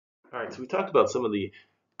All right, so we talked about some of the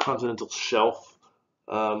continental shelf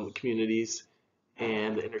communities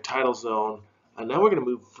and the intertidal zone. Now we're going to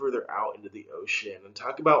move further out into the ocean and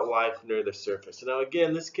talk about life near the surface. So now,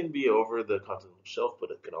 again, this can be over the continental shelf,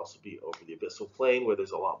 but it can also be over the abyssal plain where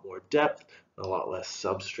there's a lot more depth and a lot less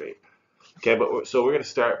substrate. Okay, so we're going to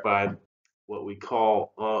start by what we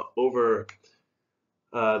call over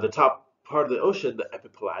the top part of the ocean, the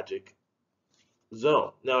epipelagic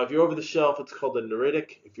zone. Now, if you're over the shelf, it's called the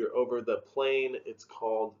neritic. If you're over the plain, it's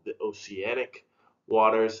called the oceanic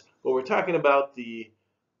waters. But we're talking about the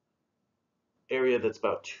area that's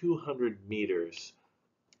about 200 meters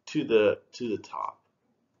to the top,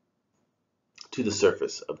 to the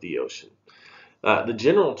surface of the ocean. The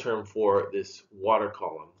general term for this water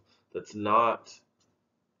column that's not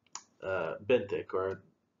benthic or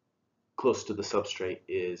close to the substrate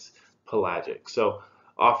is pelagic. So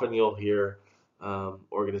often you'll hear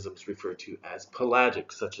organisms referred to as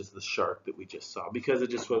pelagic, such as the shark that we just saw, because it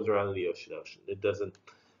just swims around in the ocean. It doesn't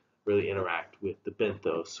really interact with the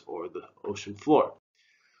benthos or the ocean floor.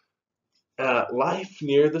 Life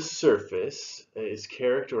near the surface is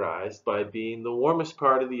characterized by being the warmest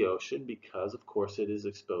part of the ocean because, of course, it is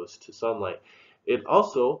exposed to sunlight. It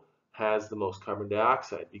also has the most carbon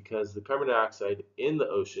dioxide because the carbon dioxide in the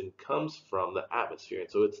ocean comes from the atmosphere. And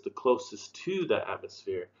so it's the closest to the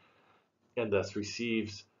atmosphere and thus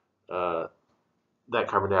receives that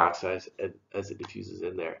carbon dioxide as it diffuses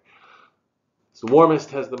in there. So the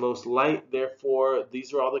warmest has the most light, therefore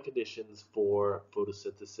these are all the conditions for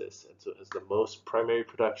photosynthesis, and so it has the most primary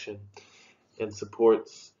production and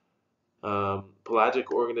supports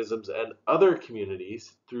pelagic organisms and other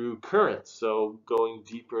communities through currents. So going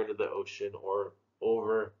deeper into the ocean or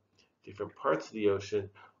over different parts of the ocean,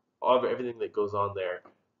 everything that goes on there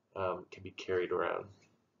can be carried around.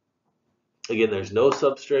 Again, there's no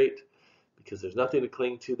substrate because there's nothing to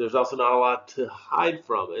cling to. There's also not a lot to hide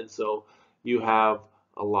from, and so you have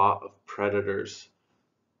a lot of predators,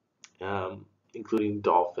 including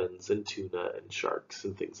dolphins and tuna and sharks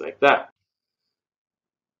and things like that.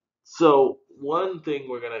 So one thing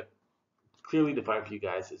we're going to clearly define for you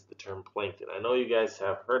guys is the term plankton. I know you guys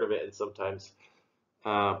have heard of it, and sometimes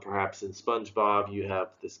perhaps in SpongeBob you have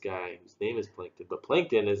this guy whose name is Plankton, but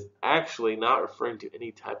plankton is actually not referring to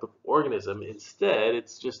any type of organism. Instead,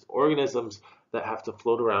 it's just organisms that have to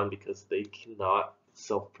float around because they cannot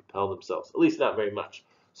self-propel themselves, at least not very much.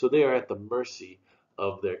 So they are at the mercy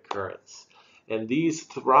of their currents. And these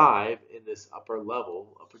thrive in this upper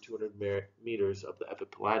level, upper 200 meters of the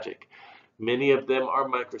epipelagic. Many of them are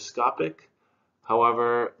microscopic.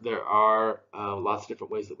 However, there are lots of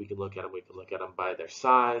different ways that we can look at them. We can look at them by their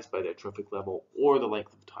size, by their trophic level, or the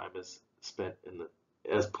length of time is spent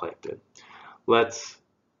as plankton. Let's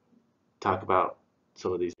talk about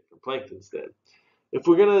some of these different planktons then. If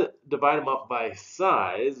we're going to divide them up by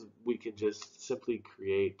size, we can just simply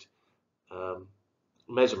create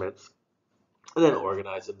measurements and then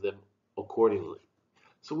organize them accordingly.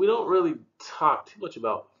 So we don't really talk too much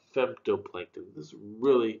about femtoplankton. This is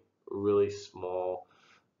really, really small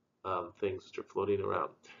things which are floating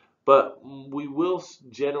around. But we will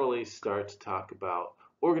generally start to talk about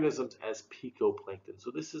organisms as picoplankton.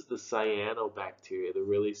 So this is the cyanobacteria, the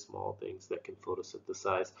really small things that can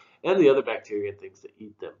photosynthesize, and the other bacteria and things that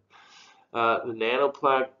eat them. The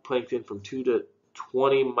nanoplankton from 2 to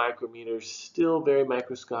 20 micrometers, still very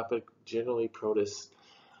microscopic, generally protists.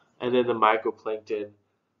 And then the microplankton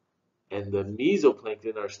and the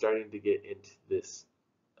mesoplankton are starting to get into this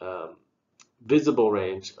visible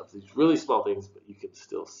range of these really small things, but you can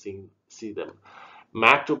still see them.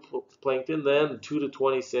 Macroplankton then 2 to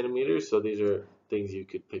 20 centimeters, so these are things you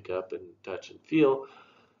could pick up and touch and feel.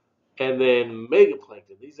 And then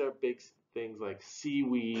megaplankton, these are big things like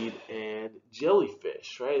seaweed and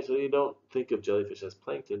jellyfish, right? So you don't think of jellyfish as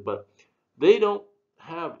plankton, but they don't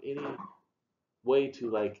have any way to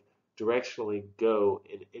like directionally go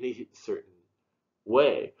in any certain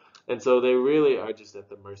way. And so they really are just at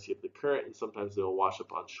the mercy of the current, and sometimes they'll wash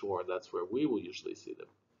up on shore, and that's where we will usually see them.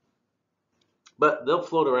 But they'll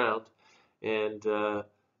float around and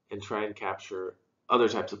try and capture other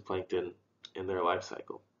types of plankton in their life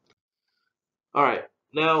cycle. All right,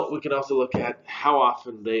 now we can also look at how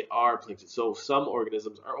often they are plankton. So some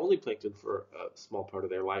organisms are only plankton for a small part of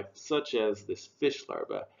their life, such as this fish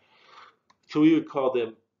larva. So we would call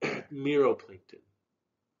them meroplankton.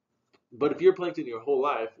 But if you're plankton your whole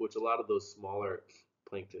life, which a lot of those smaller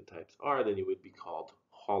plankton types are, then you would be called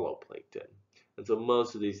holoplankton. And so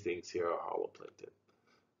most of these things here are holoplankton.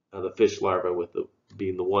 The fish larva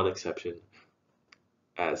being the one exception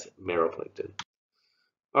as meroplankton.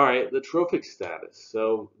 All right, the trophic status.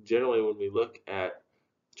 So generally when we look at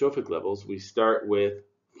trophic levels, we start with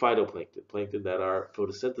phytoplankton, plankton that are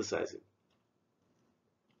photosynthesizing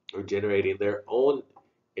or generating their own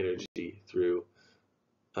energy through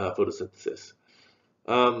photosynthesis.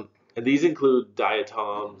 And these include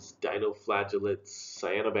diatoms, dinoflagellates,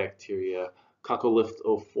 cyanobacteria,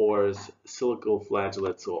 coccolithophores,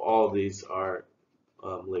 silicoflagellates. So all of these are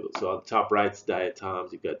labeled. So on the top right's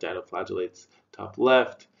diatoms, you've got dinoflagellates. Top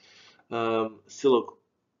left,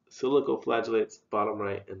 silicoflagellates, bottom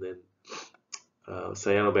right, and then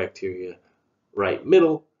cyanobacteria, right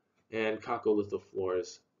middle, and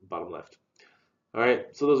coccolithophores, bottom left. All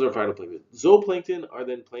right, so those are phytoplankton. Zooplankton are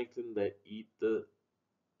then plankton that eat the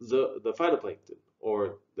phytoplankton,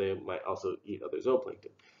 or they might also eat other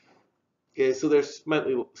zooplankton. Okay, so they're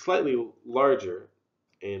slightly larger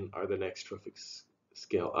and are the next trophic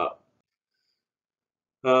scale up.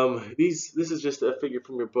 This is just a figure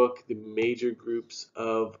from your book. The major groups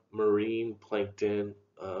of marine plankton,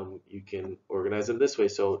 you can organize them this way.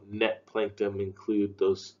 So net plankton include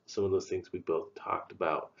some of those things we both talked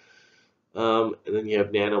about. And then you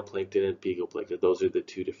have nanoplankton and picoplankton. Those are the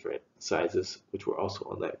two different sizes, which were also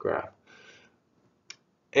on that graph.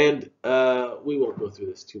 And we won't go through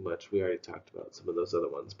this too much. We already talked about some of those other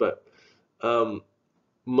ones, but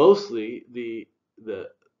mostly the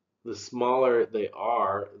smaller they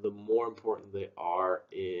are, the more important they are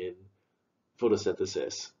in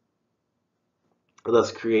photosynthesis, and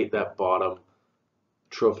thus create that bottom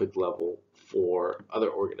trophic level for other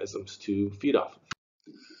organisms to feed off of.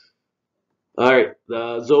 All right,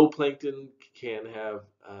 the zooplankton can have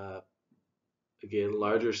again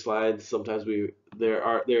larger slides. Sometimes there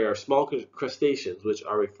are small crustaceans which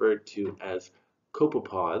are referred to as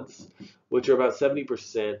copepods, which are about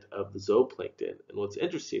 70% of the zooplankton. And what's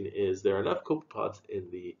interesting is there are enough copepods in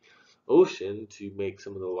the ocean to make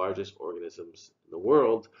some of the largest organisms in the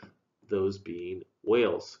world, those being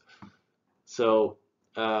whales. So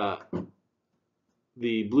the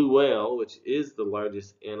blue whale, which is the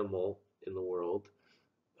largest animal in the world,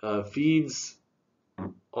 feeds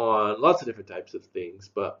on lots of different types of things,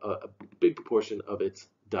 but a big proportion of its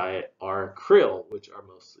diet are krill, which are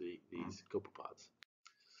mostly these copepods.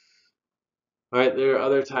 All right, there are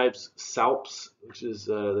other types, salps, which is,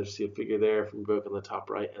 there's a figure there from the book on the top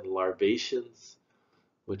right, and larvaceans,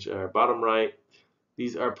 which are bottom right.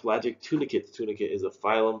 These are pelagic tunicates. Tunicate is a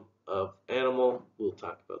phylum of animal. We'll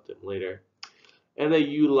talk about them later. And they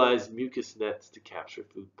utilize mucus nets to capture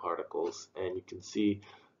food particles. And you can see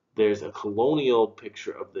there's a colonial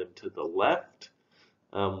picture of them to the left,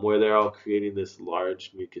 where they're all creating this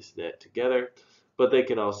large mucus net together. But they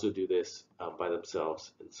can also do this by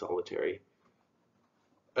themselves in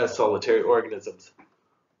as solitary organisms.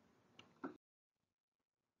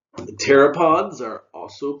 Pteropods are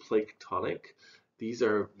also planktonic. These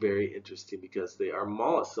are very interesting because they are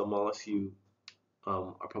mollusks. So mollusks you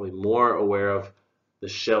are probably more aware of the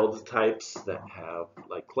shelled types that have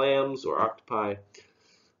like clams or octopi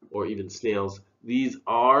or even snails. These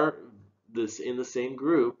are in the same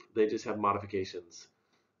group. They just have modifications.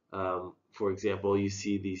 For example, you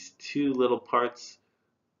see these two little parts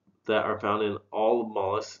that are found in all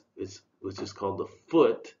mollusks, which is called the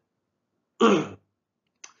foot.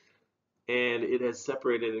 And it has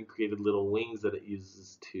separated and created little wings that it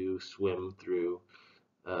uses to swim through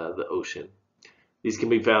the ocean. These can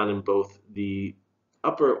be found in both the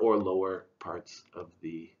upper or lower parts of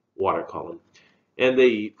the water column, and they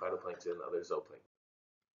eat phytoplankton and other zooplankton.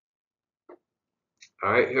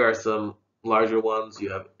 All right, here are some larger ones.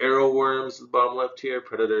 You have arrowworms at the bottom left here,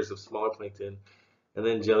 predators of smaller plankton, and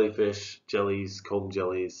then jellyfish, jellies, comb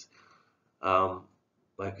jellies.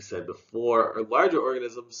 Like I said before, are larger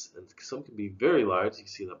organisms, and some can be very large. You can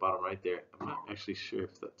see in the bottom right there. I'm not actually sure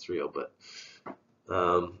if that's real, but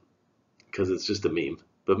because it's just a meme.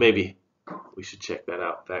 But maybe we should check that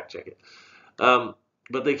out, fact check it.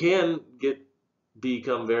 But they can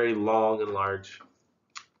become very long and large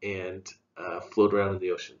and float around in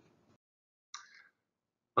the ocean.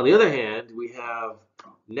 On the other hand, we have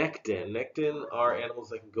nekton. Nekton are animals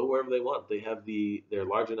that can go wherever they want. They're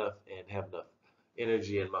large enough and have enough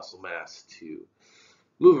energy and muscle mass to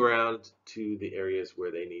move around to the areas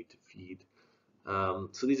where they need to feed.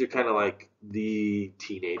 So these are kind of like the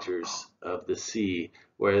teenagers of the sea,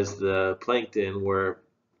 whereas the plankton were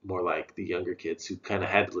more like the younger kids who kind of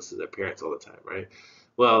had to listen to their parents all the time, right?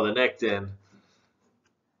 Well, the nekton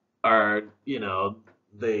are,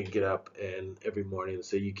 they get up and every morning and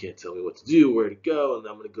say, you can't tell me what to do, where to go, and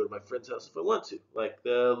I'm going to go to my friend's house if I want to, like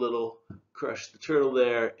the little Crush the Turtle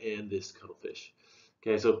there and this cuttlefish.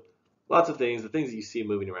 Okay, so lots of things, the things that you see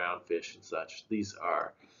moving around, fish and such, these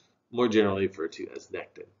are more generally referred to as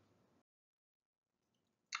nekton.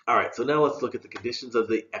 All right, so now let's look at the conditions of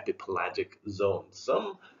the epipelagic zone.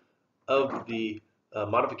 Some of the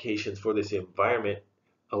modifications for this environment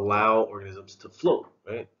allow organisms to float,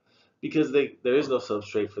 right? Because there is no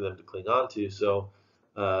substrate for them to cling onto, so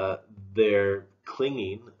uh, they're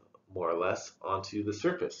clinging more or less onto the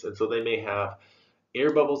surface. And so they may have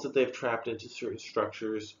air bubbles that they've trapped into certain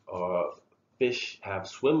structures. Fish have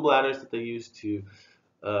swim bladders that they use to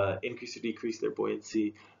increase or decrease their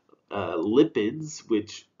buoyancy. Lipids,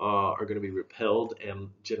 which are going to be repelled and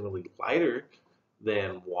generally lighter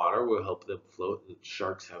than water, will help them float. And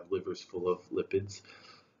sharks have livers full of lipids.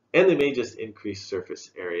 And they may just increase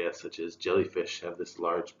surface area, such as jellyfish have this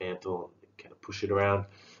large mantle and kind of push it around.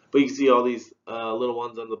 But you can see all these little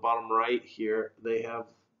ones on the bottom right here. They have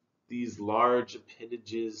these large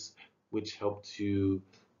appendages which help to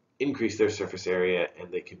increase their surface area,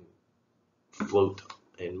 and they can float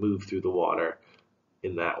and move through the water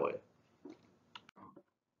in that way.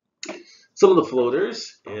 Some of the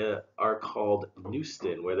floaters are called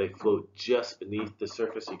Neuston, where they float just beneath the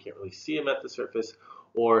surface. You can't really see them at the surface.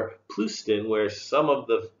 Or Pleuston, where some of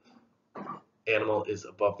the animal is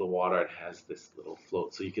above the water and has this little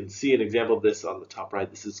float. So you can see an example of this on the top right.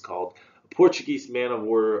 This is called a Portuguese man of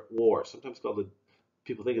war. Sometimes called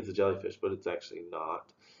people think it's a jellyfish, but it's actually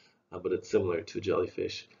not. But it's similar to a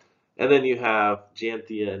jellyfish. And then you have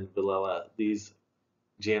Janthia and Velella. These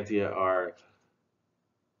Janthia are,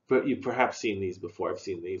 but you've perhaps seen these before. I've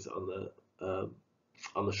seen these on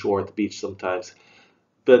the shore at the beach sometimes.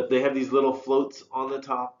 But they have these little floats on the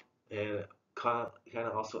top, and it kind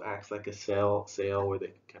of also acts like a sail where they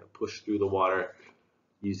can kind of push through the water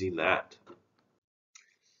using that.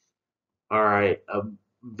 All right, a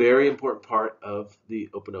very important part of the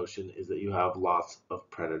open ocean is that you have lots of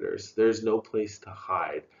predators. There's no place to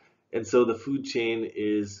hide. And so the food chain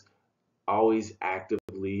is always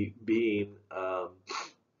actively being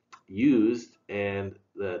used, and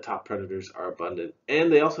the top predators are abundant.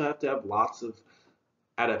 And they also have to have lots of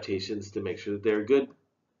adaptations to make sure that they're good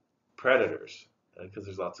predators, because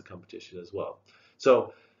there's lots of competition as well.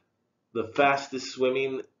 So the fastest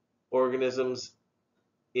swimming organisms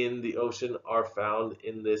in the ocean are found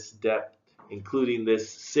in this depth, including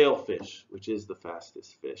this sailfish, which is the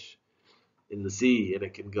fastest fish in the sea, and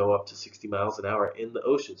it can go up to 60 miles an hour in the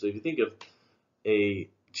ocean. So if you think of a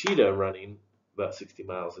cheetah running about 60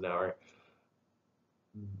 miles an hour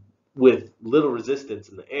with little resistance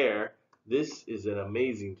in the air, this is an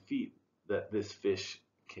amazing feat that this fish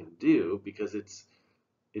can do, because it's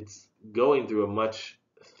going through a much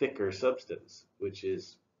thicker substance, which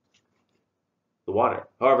is the water.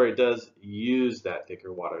 However, it does use that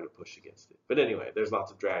thicker water to push against it. But anyway, there's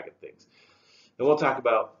lots of drag and things. And we'll talk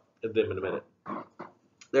about them in a minute.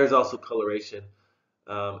 There's also coloration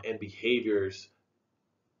and behaviors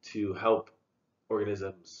to help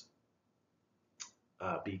organisms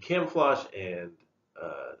be camouflaged and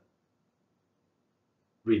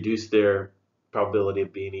reduce their probability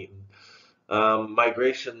of being eaten.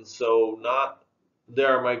 Migration, there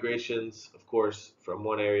are migrations, of course, from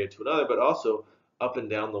one area to another, but also up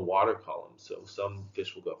and down the water column. So some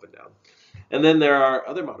fish will go up and down. And then there are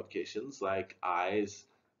other modifications like eyes,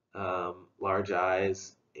 large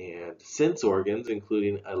eyes, and sense organs,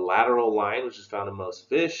 including a lateral line, which is found in most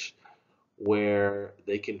fish, where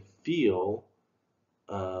they can feel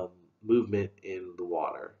um, movement in the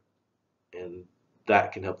water, and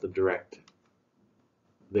that can help them direct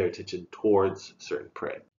their attention towards certain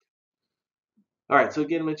prey. All right, so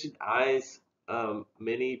again, I mentioned eyes.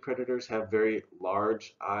 Many predators have very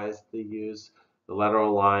large eyes they use. The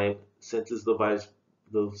lateral line senses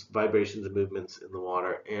those vibrations and movements in the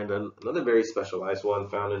water. And another very specialized one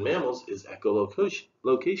found in mammals is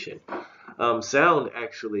echolocation. Sound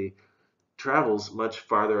actually travels much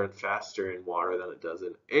farther and faster in water than it does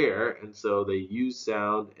in air, and so they use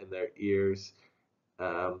sound in their ears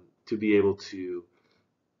to be able to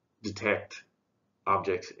detect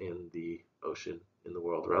objects in the ocean, in the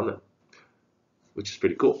world around them, which is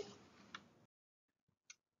pretty cool.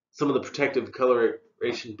 Some of the protective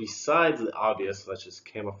coloration besides the obvious, such as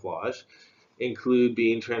camouflage, include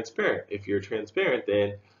being transparent. If you're transparent,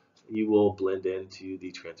 then you will blend into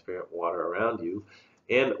the transparent water around you,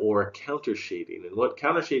 and or counter shading. And what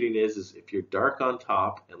counter shading is if you're dark on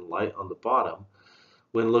top and light on the bottom,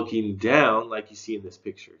 when looking down, like you see in this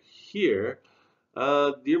picture here,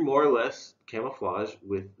 you're more or less camouflaged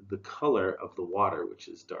with the color of the water, which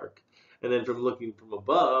is dark. And then from looking from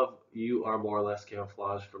above, you are more or less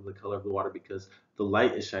camouflaged from the color of the water because the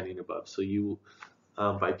light is shining above. So you,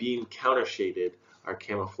 by being counter shaded, are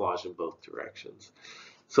camouflaged in both directions.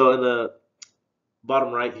 So in the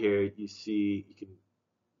bottom right here, you can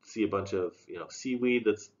see a bunch of seaweed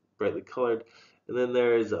that's brightly colored, and then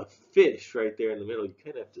there is a fish right there in the middle. You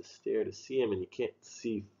kind of have to stare to see him, and you can't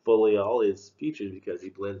see fully all his features because he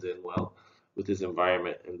blends in well with his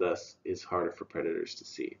environment and thus is harder for predators to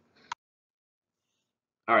see.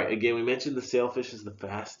 All right, again, we mentioned the sailfish is the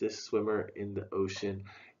fastest swimmer in the ocean.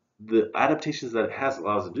 The adaptations that it has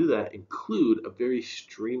allows it to do that include a very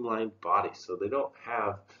streamlined body. So they don't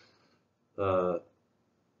have, uh,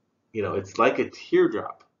 it's like a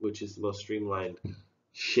teardrop, which is the most streamlined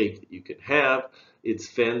shape that you can have. Its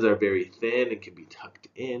fins are very thin and can be tucked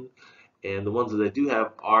in. And the ones that they do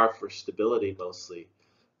have are for stability mostly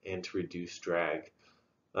and to reduce drag.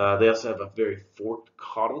 They also have a very forked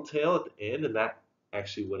caudal tail at the end, and that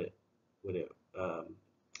actually, when it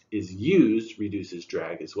is used, reduces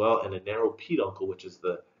drag as well. And a narrow peduncle, which is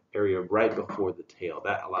the area right before the tail,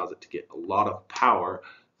 that allows it to get a lot of power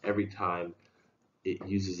every time it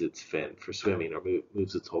uses its fin for swimming or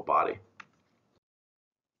moves its whole body.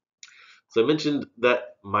 So I mentioned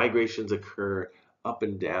that migrations occur up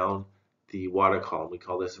and down the water column. We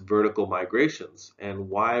call this vertical migrations. And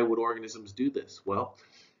why would organisms do this? Well,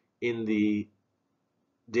 in the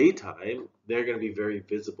daytime, they're going to be very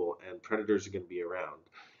visible and predators are going to be around.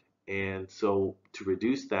 And so to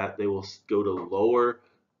reduce that, they will go to lower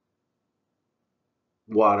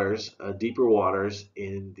waters, deeper waters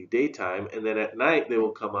in the daytime, and then at night they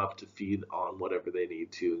will come up to feed on whatever they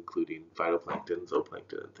need to, including phytoplankton,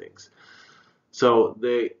 zooplankton, and things. So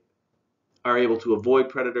they are able to avoid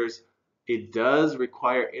predators. It does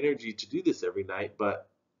require energy to do this every night, but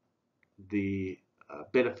the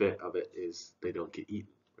benefit of it is they don't get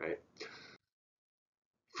eaten, right?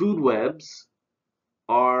 Food webs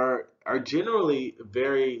are generally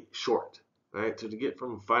very short, right? So to get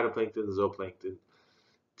from phytoplankton to zooplankton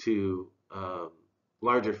to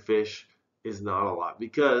larger fish is not a lot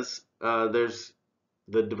because there's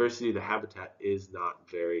the diversity of the habitat is not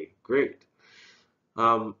very great.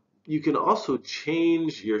 You can also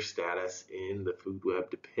change your status in the food web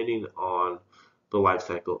depending on the life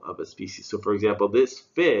cycle of a species. So for example, this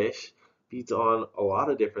fish feeds on a lot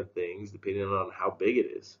of different things depending on how big it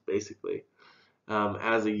is, basically.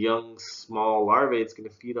 As a young, small larvae, it's going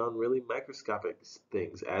to feed on really microscopic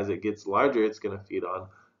things. As it gets larger, it's going to feed on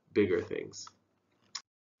bigger things.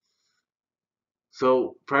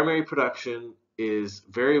 So primary production is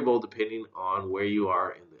variable depending on where you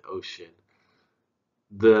are in the ocean.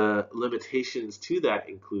 The limitations to that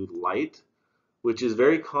include light, which is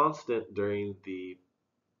very constant in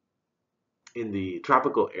the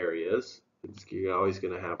tropical areas. You're always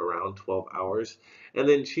going to have around 12 hours, and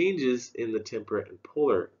then changes in the temperate and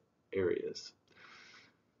polar areas.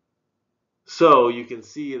 So you can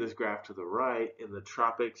see in this graph to the right, in the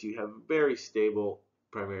tropics, you have very stable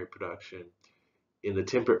primary production. In the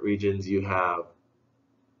temperate regions, you have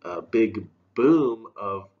a big boom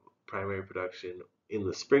of primary production in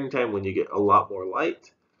the springtime when you get a lot more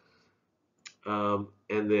light. And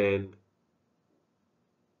then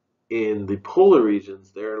in the polar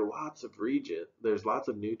regions, there's lots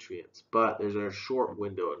of nutrients, but there's a short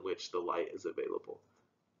window in which the light is available.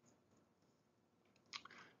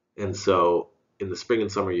 And so in the spring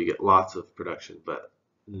and summer, you get lots of production, but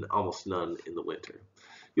almost none in the winter.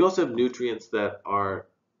 You also have nutrients that are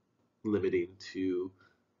limiting to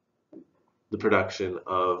the production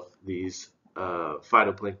of these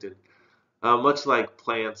phytoplankton, much like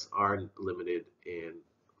plants are limited in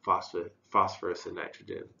phosphorus and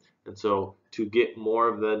nitrogen. And so to get more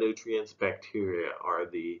of the nutrients, bacteria are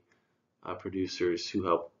the producers who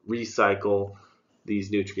help recycle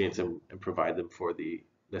these nutrients and provide them for the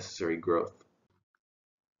necessary growth.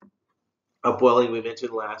 Upwelling, we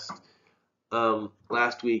mentioned last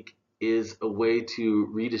week, is a way to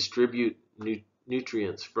redistribute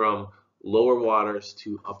nutrients from lower waters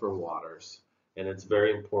to upper waters. And it's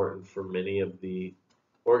very important for many of the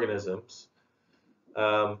organisms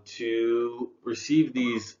to receive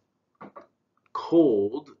these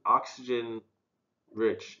cold,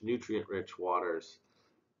 oxygen-rich, nutrient-rich waters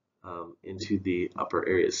into the upper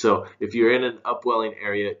areas. So if you're in an upwelling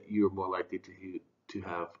area, you're more likely to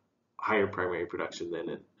have higher primary production than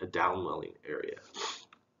in a downwelling area.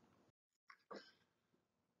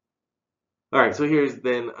 All right, so here's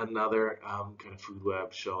then another kind of food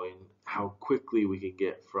web showing how quickly we can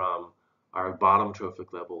get from our bottom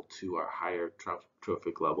trophic level to our higher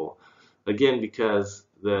trophic level. Again, because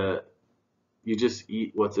you just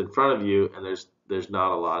eat what's in front of you, and there's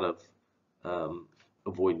not a lot of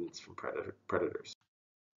avoidance from predators.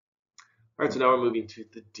 All right, so now we're moving to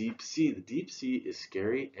the deep sea. The deep sea is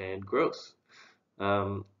scary and gross.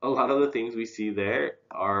 A lot of the things we see there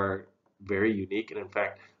are very unique, and in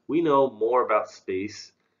fact, we know more about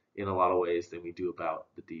space in a lot of ways than we do about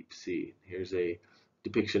the deep sea. Here's a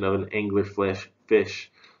depiction of an anglerfish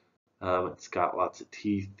fish. It's got lots of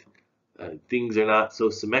teeth. Things are not so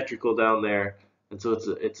symmetrical down there, and so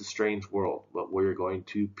it's a strange world, but we're going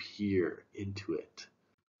to peer into it.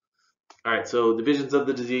 All right, so divisions of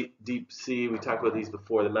the deep sea, we talked about these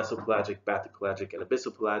before, the mesopelagic, bathypelagic, and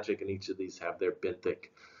abyssopelagic, and each of these have their benthic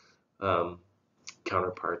um,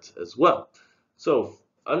 counterparts as well. So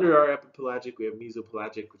under our epipelagic, we have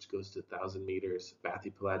mesopelagic, which goes to 1,000 meters,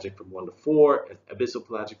 bathypelagic from 1 to 4, and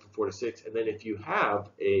abyssopelagic from 4 to 6. And then if you have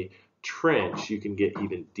a trench, you can get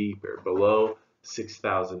even deeper. Below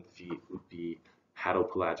 6,000 feet would be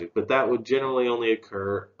hadopelagic, but that would generally only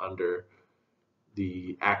occur under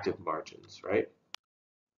the active margins, right?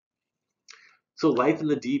 So life in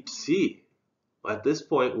the deep sea. At this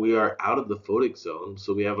point, we are out of the photic zone,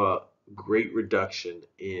 so we have a great reduction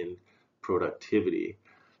in productivity.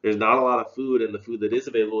 There's not a lot of food, and the food that is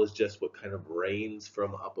available is just what kind of rains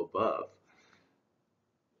from up above.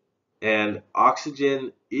 And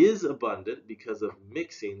oxygen is abundant because of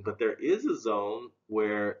mixing, but there is a zone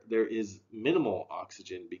where there is minimal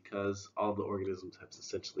oxygen because all the organisms have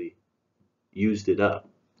essentially used it up,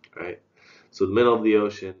 right? So the middle of the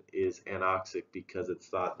ocean is anoxic because it's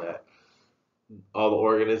thought that all the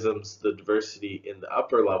organisms, the diversity in the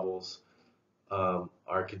upper levels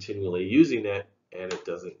are continually using it, and it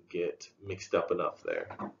doesn't get mixed up enough there.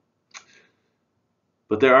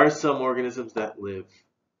 But there are some organisms that live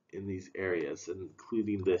in these areas,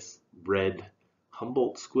 including this red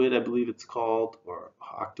Humboldt squid, I believe it's called, or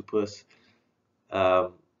octopus. Yeah,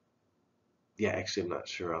 actually, I'm not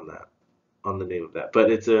sure on the name of that, but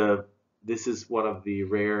this is one of the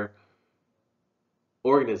rare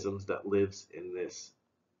organisms that lives in this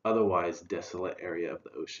otherwise desolate area of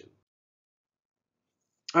the ocean.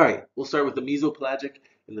 All right, we'll start with the mesopelagic.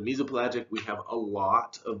 In the mesopelagic, we have a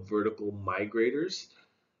lot of vertical migrators,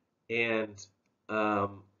 and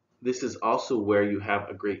this is also where you have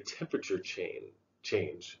a great temperature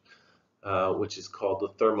change, which is called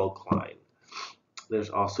the thermocline. There's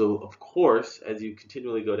also, of course, as you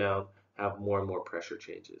continually go down, have more and more pressure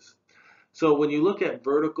changes. So when you look at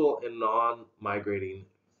vertical and non-migrating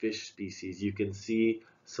fish species, you can see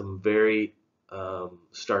some very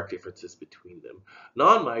stark differences between them.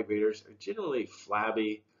 Non-migrators are generally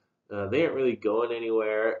flabby. They aren't really going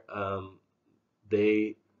anywhere.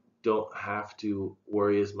 They don't have to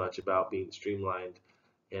worry as much about being streamlined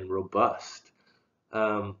and robust.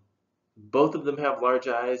 Both of them have large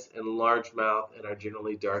eyes and large mouth and are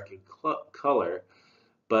generally dark in color,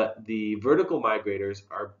 but the vertical migrators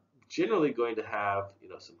are generally going to have,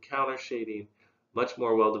 some counter shading, much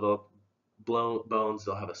more well-developed bones.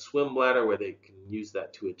 They'll have a swim bladder where they can use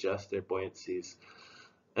that to adjust their buoyancies,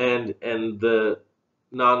 and the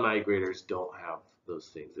non-migrators don't have those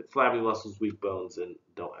things. They have flabby muscles, weak bones, and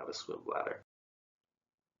don't have a swim bladder.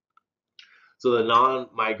 So the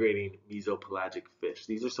non-migrating mesopelagic fish,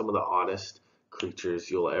 these are some of the oddest creatures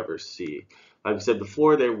you'll ever see. Like I said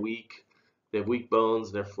before, they're weak. They have weak bones,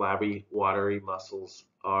 and their flabby, watery muscles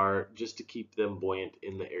are just to keep them buoyant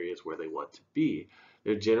in the areas where they want to be.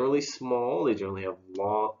 They're generally small. They generally have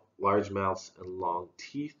large mouths and long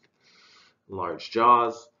teeth, large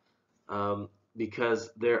jaws,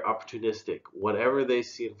 because they're opportunistic. Whatever they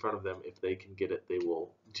see in front of them, if they can get it, they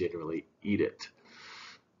will generally eat it.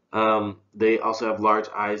 They also have large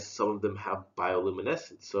eyes. Some of them have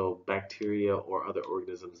bioluminescence, so bacteria or other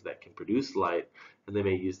organisms that can produce light, and they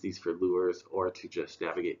may use these for lures or to just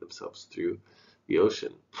navigate themselves through the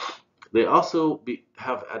ocean. They also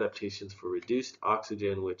have adaptations for reduced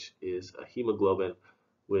oxygen, which is a hemoglobin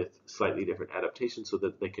with slightly different adaptations so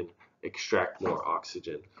that they can extract more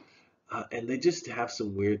oxygen. And they just have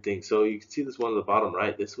some weird things. So you can see this one on the bottom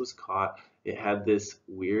right. This was caught. It had this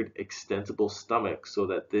weird extensible stomach so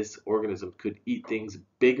that this organism could eat things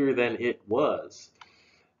bigger than it was,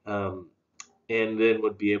 and then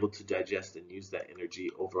would be able to digest and use that energy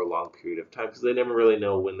over a long period of time because they never really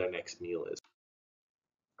know when their next meal is.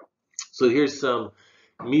 So here's some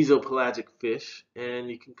mesopelagic fish, and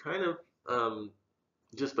you can kind of,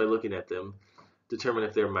 just by looking at them, determine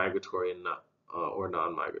if they're migratory and not or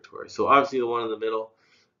non-migratory. So obviously the one in the middle,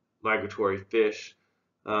 migratory fish.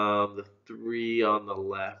 The three on the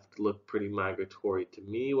left look pretty migratory to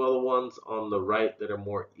me, while the ones on the right that are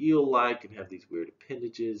more eel-like and have these weird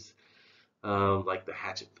appendages, like the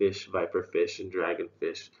hatchetfish, viperfish, and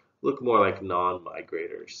dragonfish, look more like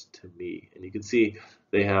non-migrators to me. And you can see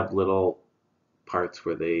they have little parts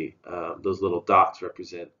where those little dots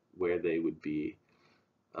represent where they would be,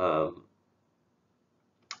 have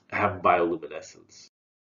bioluminescence.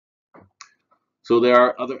 So there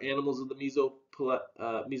are other animals of the mesopelagic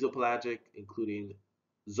mesopelagic, including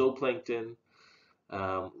zooplankton,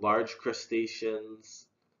 large crustaceans,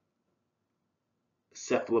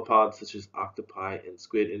 cephalopods such as octopi and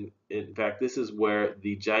squid. And in fact, this is where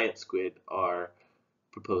the giant squid are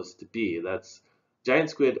proposed to be. Giant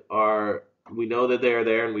squid are, we know that they are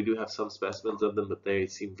there, and we do have some specimens of them, but they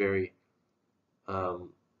seem very,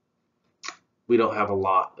 we don't have a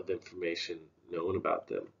lot of information known about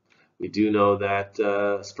them. We do know that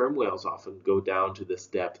sperm whales often go down to this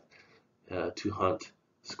depth to hunt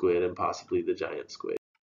squid and possibly the giant squid.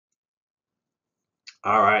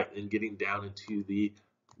 All right, and getting down into the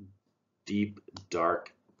deep,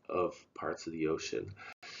 dark of parts of the ocean.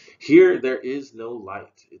 Here, there is no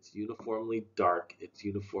light. It's uniformly dark. It's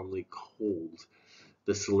uniformly cold.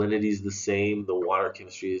 The salinity is the same. The water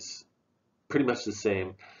chemistry is pretty much the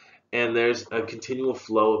same. And there's a continual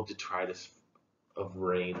flow of detritus of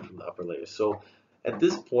rain from the upper layers. So at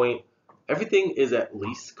this point, everything is at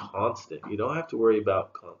least constant. You don't have to worry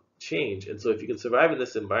about change. And so if you can survive in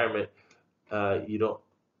this environment,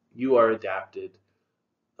 you are adapted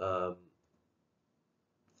to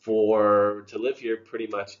live here pretty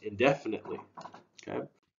much indefinitely. Okay.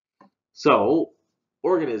 So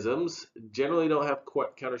organisms generally don't have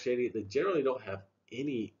counter shading. They generally don't have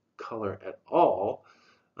any color at all.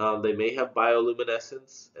 They may have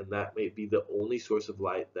bioluminescence, and that may be the only source of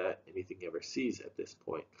light that anything ever sees at this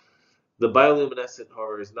point. The bioluminescent,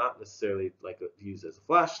 however, is not necessarily used as a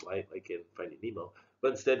flashlight, like in Finding Nemo,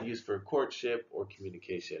 but instead used for courtship or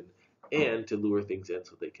communication and to lure things in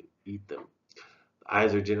so they can eat them. The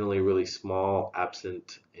eyes are generally really small,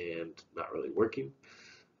 absent, and not really working.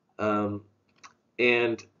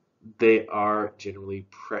 And they are generally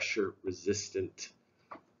pressure resistant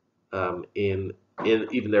in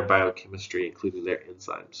even their biochemistry, including their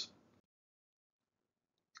enzymes.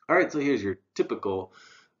 All right, so here's your typical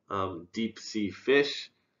deep sea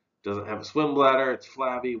fish. Doesn't have a swim bladder, it's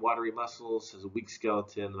flabby, watery muscles, has a weak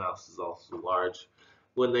skeleton, the mouth is also large.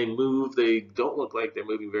 When they move, they don't look like they're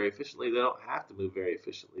moving very efficiently. They don't have to move very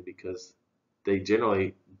efficiently because they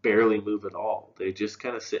generally barely move at all. They just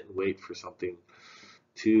kind of sit and wait for something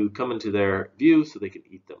to come into their view so they can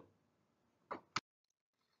eat them.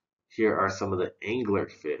 Here are some of the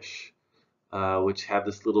anglerfish, which have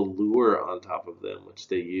this little lure on top of them, which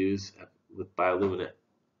they use with bioluminescent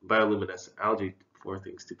algae for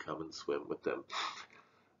things to come and swim with them.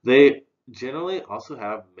 They generally also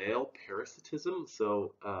have male parasitism,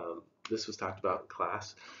 so this was talked about in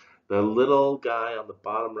class. The little guy on the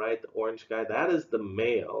bottom right, the orange guy, that is the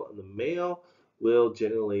male, and the male will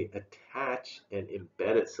generally attach and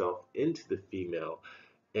embed itself into the female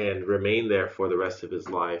and remain there for the rest of his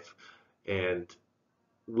life, and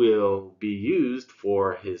will be used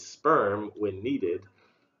for his sperm when needed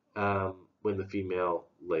when the female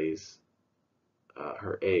lays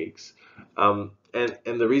her eggs. And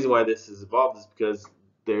the reason why this is evolved is because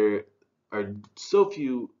there are so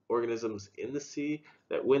few organisms in the sea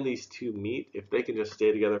that when these two meet, if they can just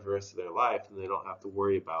stay together for the rest of their life, then they don't have to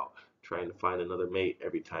worry about trying to find another mate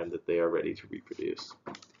every time that they are ready to reproduce.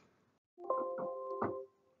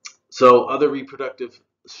 So other reproductive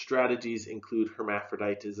strategies include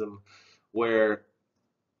hermaphroditism, where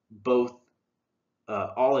both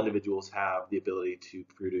all individuals have the ability to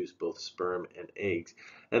produce both sperm and eggs.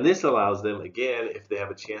 And this allows them, again, if they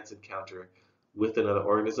have a chance encounter with another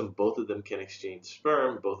organism, both of them can exchange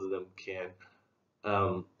sperm, both of them can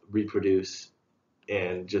reproduce,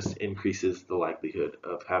 and just increases the likelihood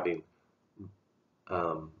of having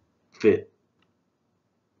fit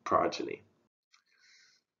progeny.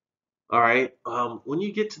 All right, when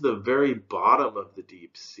you get to the very bottom of the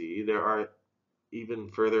deep sea, there are even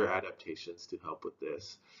further adaptations to help with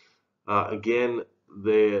this. Again,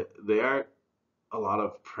 they aren't a lot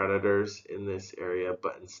of predators in this area,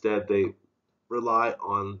 but instead they rely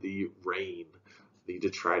on the rain, the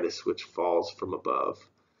detritus which falls from above.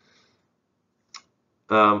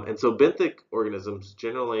 And so benthic organisms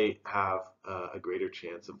generally have a greater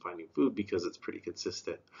chance of finding food because it's pretty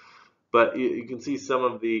consistent. But you can see some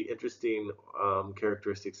of the interesting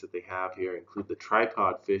characteristics that they have here include the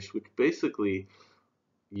tripod fish, which basically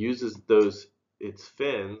uses its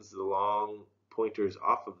fins, the long pointers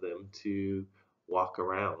off of them, to walk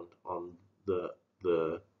around on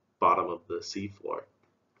the bottom of the seafloor.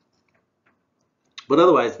 But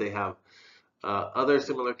otherwise, they have other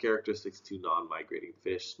similar characteristics to non-migrating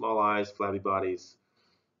fish. Small eyes, flabby bodies,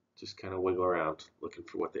 just kind of wiggle around looking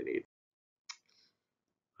for what they need.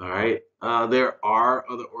 All right, there are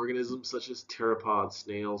other organisms such as pteropods,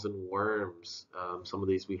 snails, and worms. Some of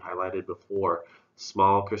these we highlighted before.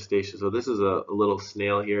 Small crustaceans. So this is a little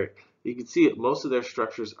snail here. You can see most of their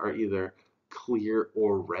structures are either clear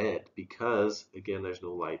or red because, again, there's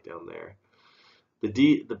no light down there.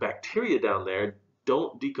 The bacteria down there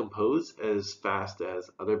don't decompose as fast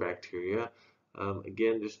as other bacteria.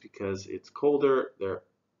 Again, just because it's colder, there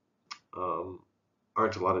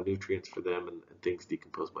aren't a lot of nutrients for them, and things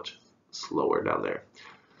decompose much slower down there.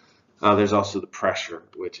 There's also the pressure,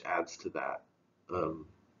 which adds to that,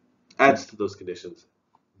 adds to those conditions,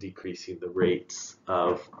 decreasing the rates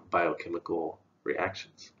of biochemical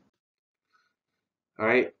reactions. All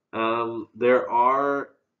right. There are,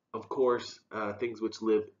 of course, things which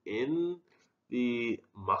live in the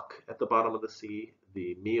muck at the bottom of the sea,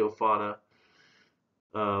 the meiofauna,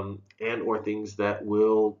 and or things that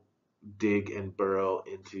will dig and burrow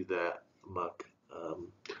into that muck.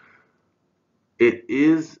 It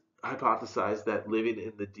is hypothesized that living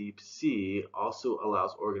in the deep sea also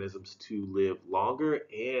allows organisms to live longer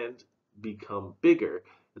and become bigger.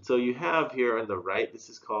 And so you have here on the right, this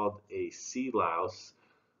is called a sea louse.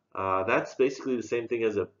 That's basically the same thing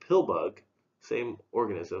as a pill bug, same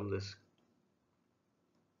organism, this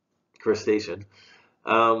crustacean.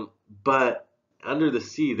 But under the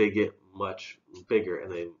sea, they get much bigger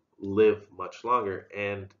and they live much longer.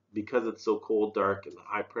 And because it's so cold, dark, and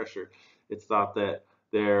high pressure, it's thought that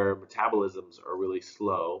their metabolisms are really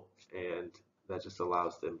slow, and that just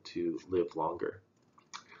allows them to live longer.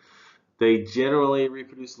 They generally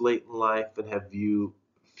reproduce late in life and have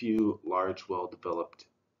few large, well-developed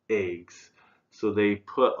eggs. So they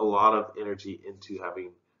put a lot of energy into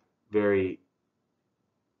having very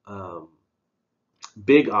um,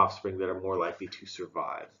 big offspring that are more likely to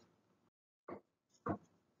survive.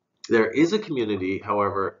 There is a community,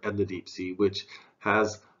 however, in the deep sea which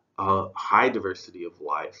has a high diversity of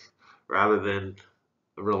life rather than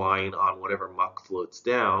relying on whatever muck floats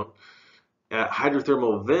down. At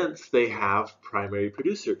hydrothermal vents, they have primary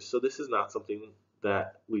producers. So this is not something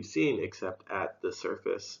that we've seen except at the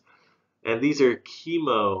surface. And these are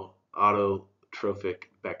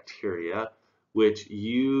chemoautotrophic bacteria, which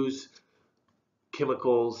use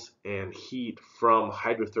chemicals and heat from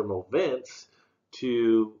hydrothermal vents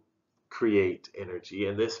to create energy.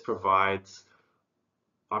 And this provides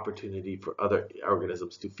opportunity for other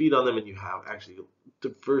organisms to feed on them, and you have actually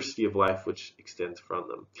diversity of life which extends from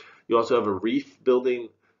them. You also have a reef building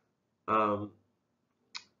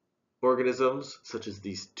organisms such as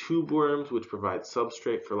these tube worms, which provide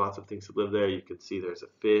substrate for lots of things to live there. You can see there's a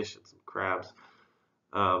fish and some crabs,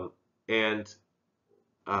 and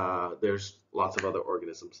there's lots of other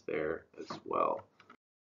organisms there as well.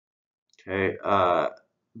 Okay,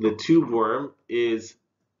 the tube worm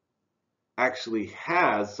actually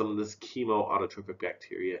has some of this chemoautotrophic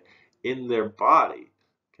bacteria in their body.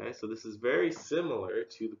 Okay, so this is very similar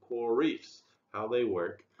to the coral reefs, how they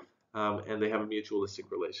work, and they have a mutualistic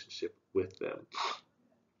relationship with them.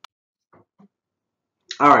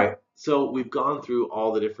 All right, so we've gone through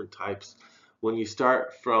all the different types. When you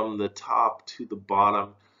start from the top to the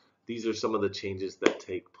bottom, these are some of the changes that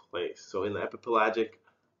take place. So in the epipelagic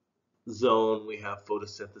zone, we have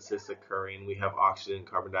photosynthesis occurring, we have oxygen and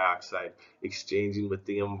carbon dioxide exchanging with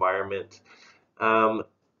the environment.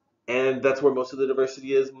 And that's where most of the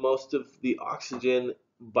diversity is. Most of the oxygen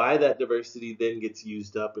by that diversity then gets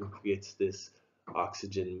used up and creates this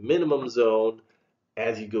oxygen minimum zone.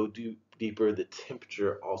 As you go deeper, the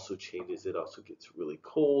temperature also changes. It also gets really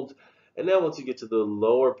cold. And now once you get to the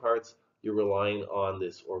lower parts, you're relying on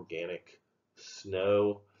this organic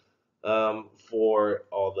snow for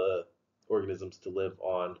all the organisms to live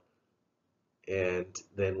on. And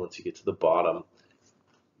then once you get to the bottom,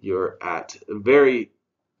 you're at very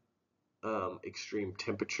extreme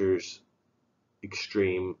temperatures,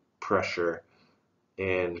 extreme pressure,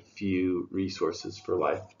 and few resources for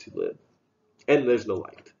life to live. And there's no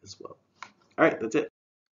light as well. All right, that's it.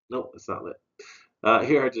 No, it's not lit.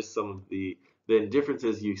 Here are just some of the then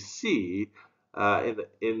differences you see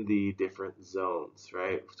in the different zones,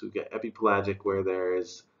 right? So we've got epipelagic where there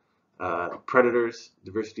is predators,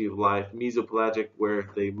 diversity of life, mesopelagic where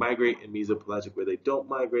they migrate, and mesopelagic where they don't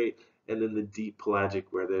migrate, and then the deep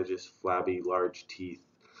pelagic where they're just flabby, large teeth,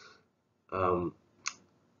 and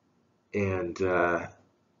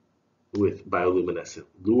with bioluminescent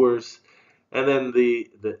lures. And then the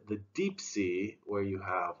deep sea where you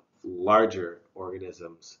have larger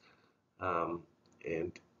organisms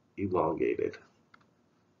and elongated.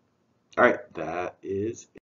 All right, that is it.